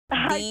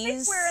I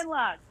think we're in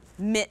luck.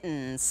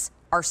 Mittens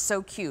are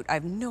so cute. I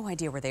have no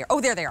idea where they are.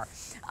 Oh, there they are.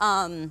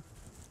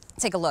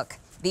 Take a look.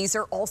 These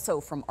are also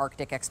from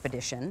Arctic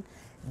Expedition.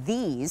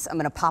 These, I'm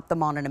going to pop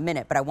them on in a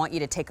minute, but I want you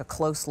to take a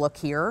close look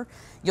here.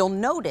 You'll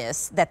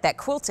notice that that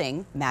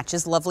quilting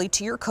matches lovely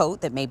to your coat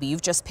that maybe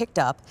you've just picked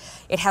up.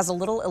 It has a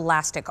little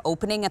elastic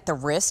opening at the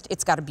wrist.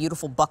 It's got a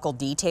beautiful buckle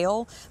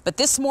detail. But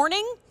this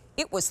morning,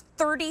 it was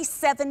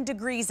 37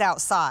 degrees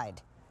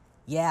outside.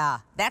 Yeah,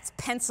 that's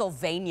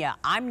Pennsylvania.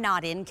 I'm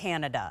not in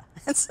Canada.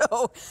 And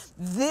so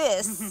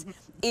this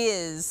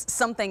is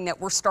something that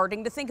we're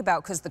starting to think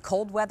about because the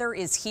cold weather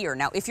is here.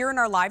 Now, if you're in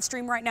our live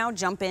stream right now,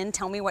 jump in,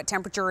 tell me what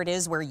temperature it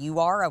is where you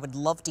are. I would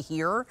love to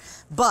hear.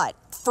 But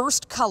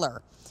first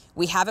color,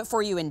 we have it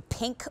for you in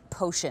Pink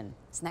Potion.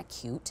 Isn't that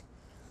cute?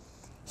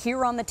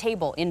 Here on the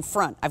table in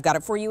front, I've got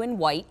it for you in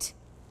white.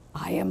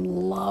 I am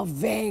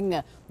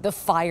loving the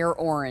fire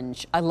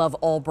orange. I love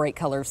all bright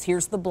colors.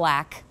 Here's the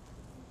black.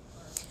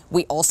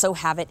 We also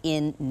have it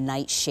in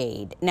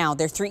nightshade. Now,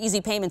 they're 3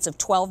 easy payments of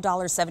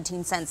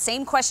 $12.17.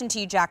 Same question to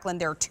you, Jacqueline.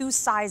 There are 2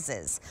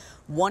 sizes.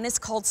 One is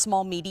called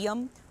small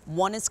medium.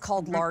 One is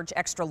called large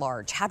extra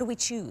large. How do we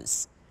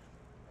choose?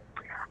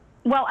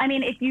 Well, I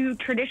mean, if you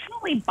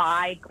traditionally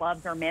buy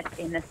gloves or mitts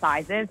in the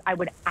sizes, I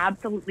would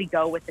absolutely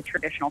go with the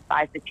traditional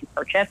size that you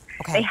purchase.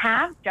 Okay. They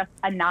have just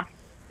enough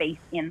space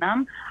in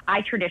them.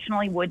 I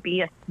traditionally would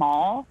be a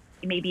small,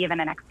 maybe even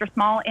an extra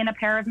small in a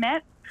pair of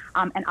mitts.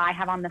 And I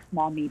have on the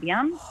small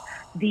medium.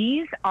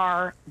 These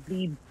are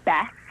the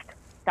best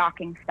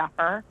stocking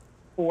stuffer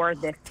for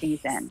this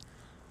season.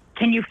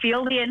 Can you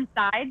feel the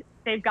inside?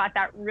 They've got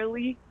that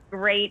really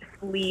great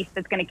fleece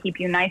that's going to keep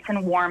you nice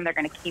and warm. They're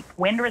going to keep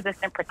wind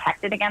resistant,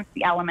 protected against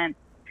the elements.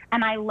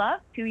 And I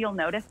love, too, you'll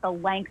notice the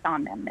length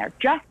on them. They're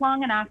just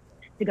long enough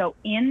to go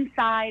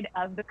inside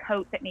of the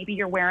coat that maybe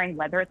you're wearing,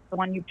 whether it's the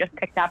one you've just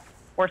picked up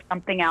or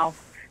something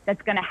else,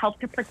 that's going to help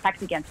to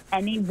protect against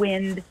any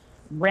wind,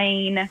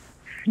 rain,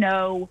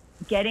 snow,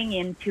 getting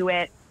into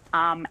it.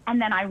 And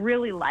then I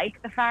really like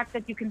the fact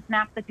that you can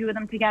snap the 2 of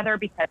them together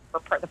because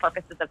for the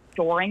purposes of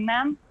storing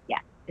them,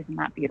 yes, isn't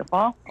that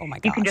beautiful? Oh my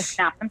gosh. You can just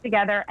snap them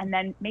together and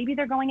then maybe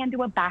they're going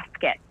into a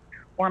basket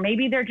or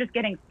maybe they're just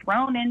getting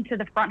thrown into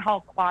the front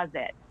hall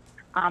closet.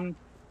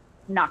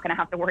 Not going to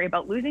have to worry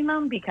about losing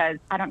them because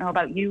I don't know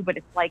about you, but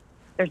it's like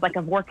there's like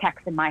a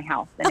vortex in my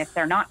house. And if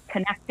they're not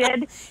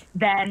connected,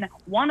 then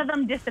one of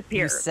them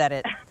disappears. You said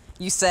it.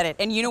 You said it.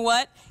 And you know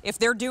what? If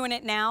they're doing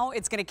it now,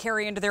 it's going to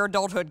carry into their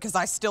adulthood because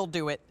I still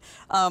do it.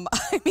 I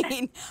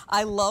mean,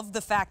 I love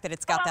the fact that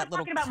it's got that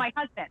little... I'm talking about my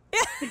husband.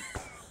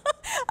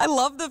 I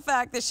love the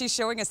fact that she's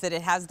showing us that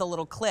it has the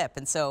little clip.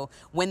 And so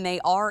when they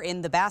are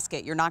in the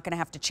basket, you're not going to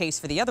have to chase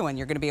for the other one.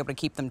 You're going to be able to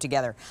keep them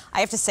together. I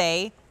have to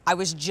say, I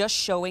was just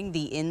showing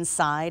the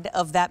inside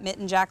of that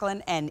mitten,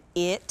 Jacqueline, and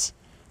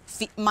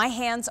my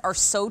hands are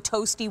so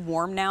toasty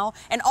warm now.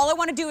 And all I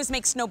want to do is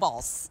make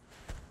snowballs.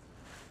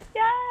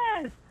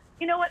 Yes.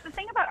 You know what? The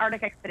thing about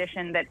Arctic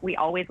Expedition that we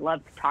always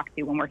love to talk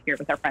to when we're here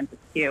with our friends at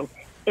Q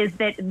is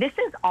that this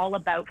is all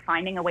about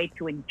finding a way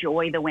to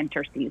enjoy the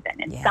winter season.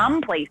 In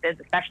some places,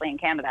 especially in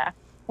Canada,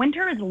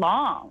 winter is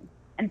long.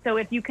 And so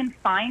if you can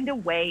find a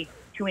way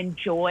to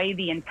enjoy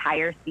the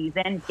entire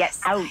season, get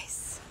out,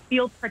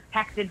 feel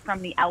protected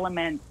from the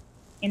elements,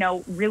 you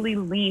know, really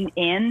lean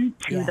in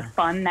to the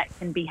fun that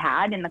can be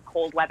had in the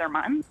cold weather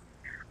months.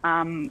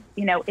 You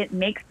know, it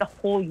makes the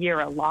whole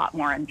year a lot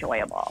more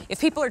enjoyable. If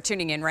people are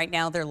tuning in right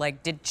now, they're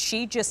like, did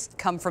she just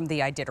come from the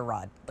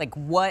Iditarod? Like,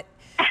 what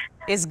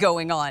is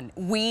going on?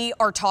 We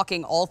are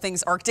talking all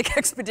things Arctic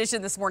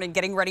Expedition this morning,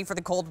 getting ready for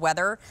the cold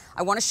weather.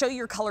 I want to show you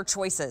your color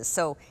choices.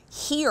 So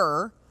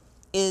here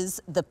is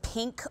the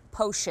Pink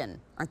Potion.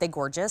 Aren't they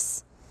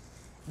gorgeous?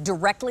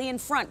 Directly in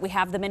front, we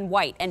have them in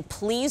white. And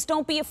please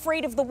don't be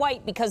afraid of the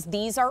white because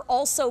these are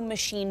also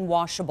machine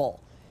washable.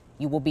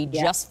 You will be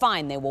just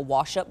fine. They will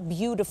wash up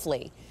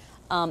beautifully.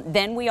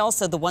 Then we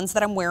also, the ones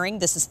that I'm wearing,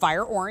 this is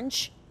Fire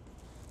Orange.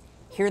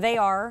 Here they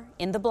are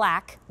in the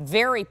black.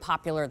 Very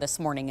popular this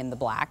morning in the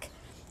black.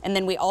 And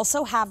then we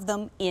also have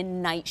them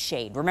in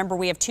Nightshade. Remember,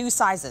 we have 2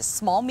 sizes,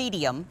 small,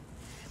 medium.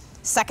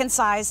 Second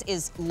size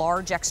is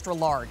large, extra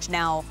large.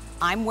 Now,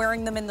 I'm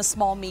wearing them in the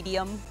small,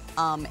 medium,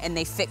 and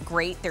they fit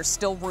great. There's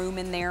still room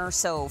in there,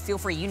 so feel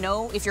free. You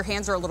know, if your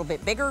hands are a little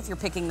bit bigger, if you're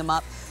picking them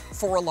up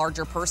for a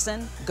larger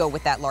person, go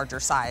with that larger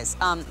size.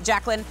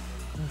 Jacqueline,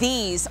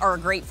 these are a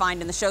great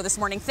find in the show this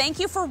morning. Thank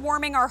you for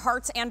warming our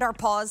hearts and our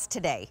paws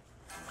today.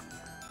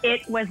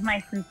 It was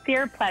my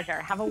sincere pleasure.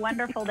 Have a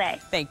wonderful day.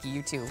 Thank you,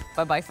 you too.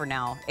 Bye-bye for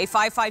now. A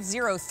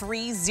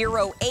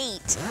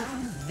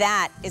 550-308.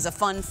 That is a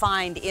fun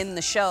find in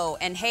the show.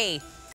 And hey,